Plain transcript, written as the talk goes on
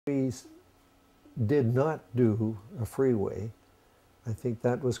We did not do a freeway. I think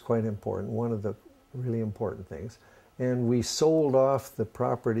that was quite important, one of the really important things. And we sold off the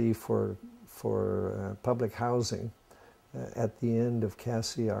property for public housing at the end of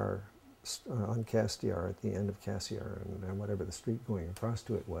Cassiar, on Castiar, at the end of Cassiar, and whatever the street going across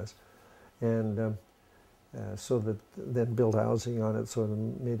to it was. And so that then built housing on it, so it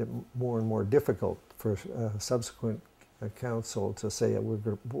made it more and more difficult for subsequent council to say, we're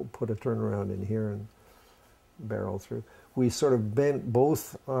going to put a turnaround in here and barrel through. We sort of bent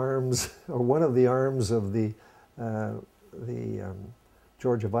both arms, or one of the arms of the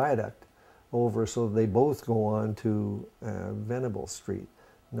Georgia Viaduct over, so they both go on to Venable Street,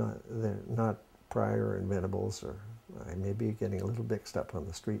 not Pryor and Venables, or I may be getting a little mixed up on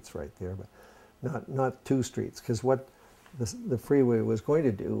the streets right there, but not two streets, because what the freeway was going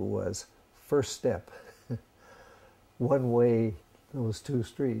to do was, first step, one way those two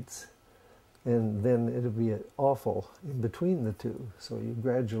streets, and then it'd be awful in between the two. So you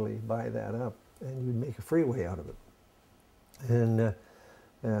gradually buy that up, and you'd make a freeway out of it. And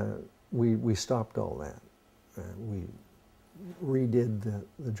we stopped all that. We redid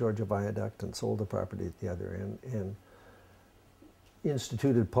the Georgia Viaduct and sold the property at the other end, and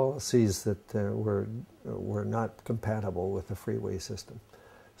instituted policies that were not compatible with the freeway system.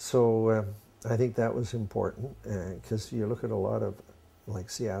 So I think that was important, because you look at a lot of, like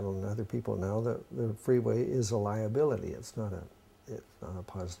Seattle and other people now, the freeway is a liability. It's not a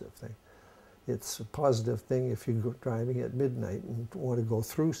positive thing. It's a positive thing if you're driving at midnight and want to go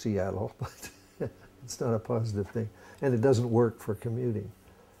through Seattle, but it's not a positive thing. And it doesn't work for commuting.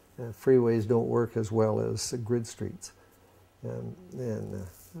 Freeways don't work as well as grid streets.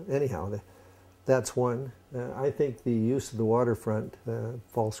 Anyhow, that's one. I think the use of the waterfront,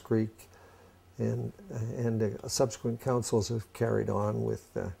 False Creek, and subsequent councils have carried on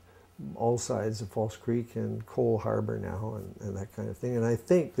with all sides of False Creek and Cole Harbor now, and that kind of thing. And I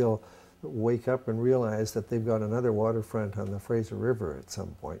think they'll wake up and realize that they've got another waterfront on the Fraser River at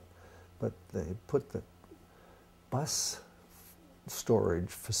some point. But they put the bus storage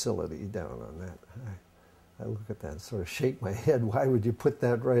facility down on that. I look at that and sort of shake my head. Why would you put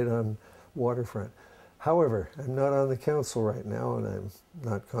that right on waterfront? However, I'm not on the council right now, and I'm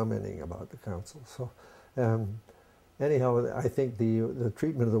not commenting about the council. So anyhow, I think the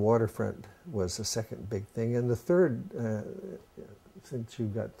treatment of the waterfront was the second big thing. And the third, since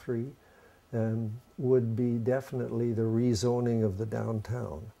you've got three, would be definitely the rezoning of the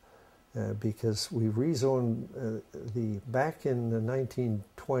downtown. Because we rezoned back in the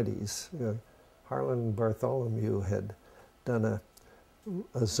 1920s, Harlan Bartholomew had done a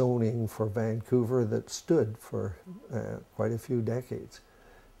zoning for Vancouver that stood for quite a few decades.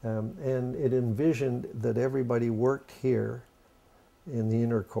 And it envisioned that everybody worked here in the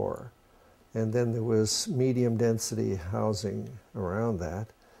inner core. And then there was medium density housing around that.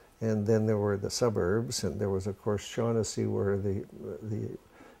 And then there were the suburbs, and there was, of course, Shaughnessy, where the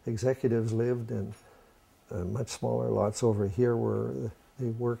executives lived, and much smaller lots over here where the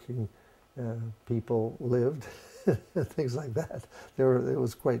working people lived, things like that. It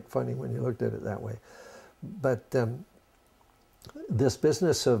was quite funny when you looked at it that way. But this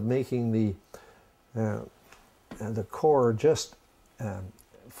business of making the core just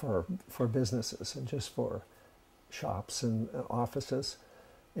for businesses and just for shops and offices,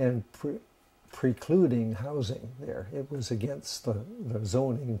 and precluding housing there. It was against the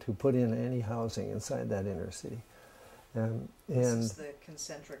zoning to put in any housing inside that inner city. This is the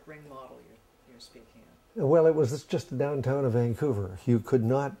concentric ring model you're speaking of. Well, it was just the downtown of Vancouver. You could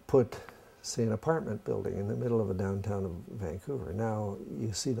not put, say, an apartment building in the middle of a downtown of Vancouver. Now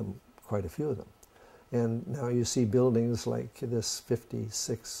you see them, quite a few of them. And now you see buildings like this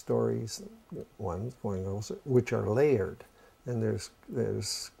 56 stories one going also, which are layered. And there's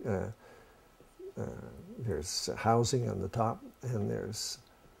housing on the top, and there's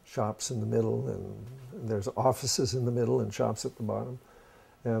shops in the middle, and there's offices in the middle and shops at the bottom.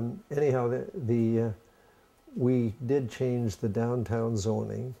 Anyhow, we did change the downtown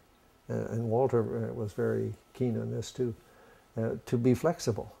zoning, and Walter was very keen on this too, to be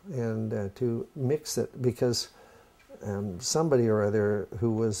flexible and to mix it, because somebody or other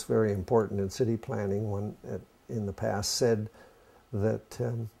who was very important in city planning in the past said that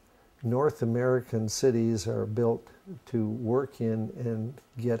North American cities are built to work in and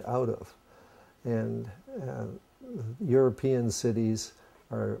get out of, and European cities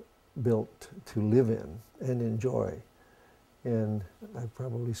are built to live in and enjoy. And I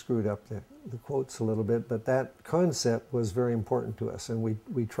probably screwed up the quotes a little bit, but that concept was very important to us. And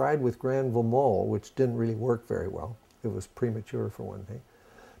we tried with Granville Mall, which didn't really work very well. It was premature for one thing.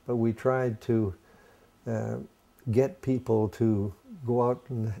 but we tried to get people to go out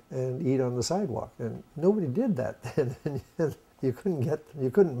and eat on the sidewalk, and nobody did that then. And you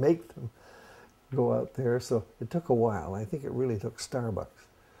couldn't make them go out there, so it took a while. I think it really took Starbucks.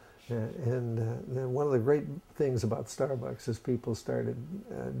 And then one of the great things about Starbucks is people started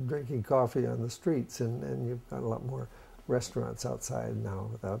drinking coffee on the streets, and you've got a lot more restaurants outside now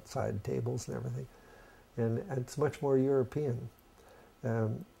with outside tables and everything. And it's much more European.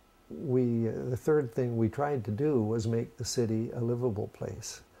 The third thing we tried to do was make the city a livable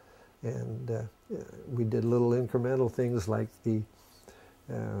place. And we did little incremental things like in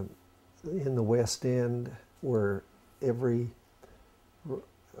the West End, where every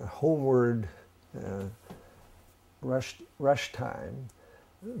homeward rush time,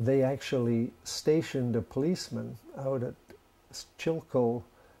 they actually stationed a policeman out at Chilco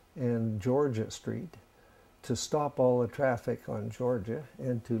and Georgia Street to stop all the traffic on Georgia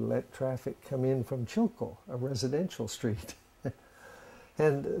and to let traffic come in from Chilco, a residential street.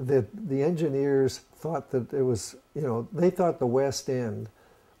 And the engineers thought that it was, they thought the West End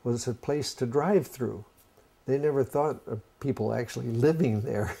was a place to drive through. They never thought of people actually living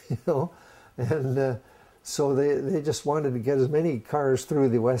there, And so they just wanted to get as many cars through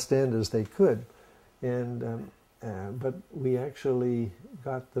the West End as they could. And but we actually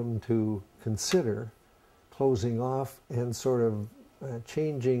got them to consider closing off and sort of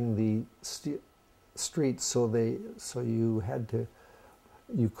changing the streets so you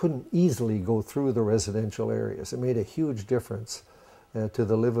couldn't easily go through the residential areas. It made a huge difference to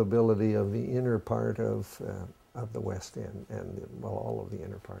the livability of the inner part of the West End and all of the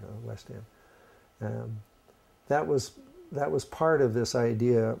inner part of the West End. That was part of this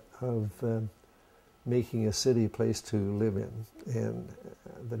idea of making a city a place to live in, and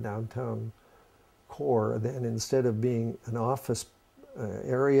the downtown core. Then, instead of being an office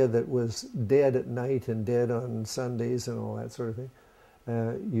area that was dead at night and dead on Sundays and all that sort of thing,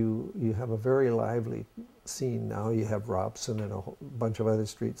 you have a very lively scene now. You have Robson and a whole bunch of other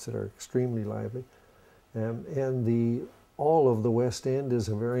streets that are extremely lively, and all of the West End is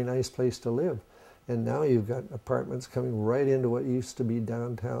a very nice place to live. And now you've got apartments coming right into what used to be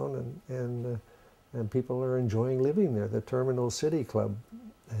downtown, and people are enjoying living there. The Terminal City Club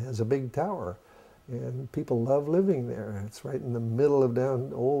has a big tower, and people love living there. It's right in the middle of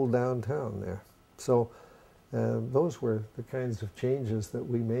old downtown there. So those were the kinds of changes that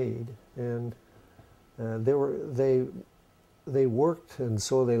we made, and they worked, and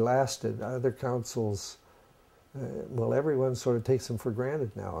so they lasted. Other councils, everyone sort of takes them for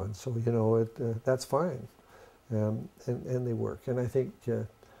granted now, and so that's fine, and they work. And I think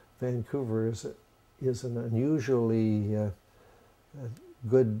Vancouver is an unusually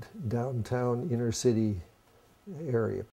good downtown inner city area.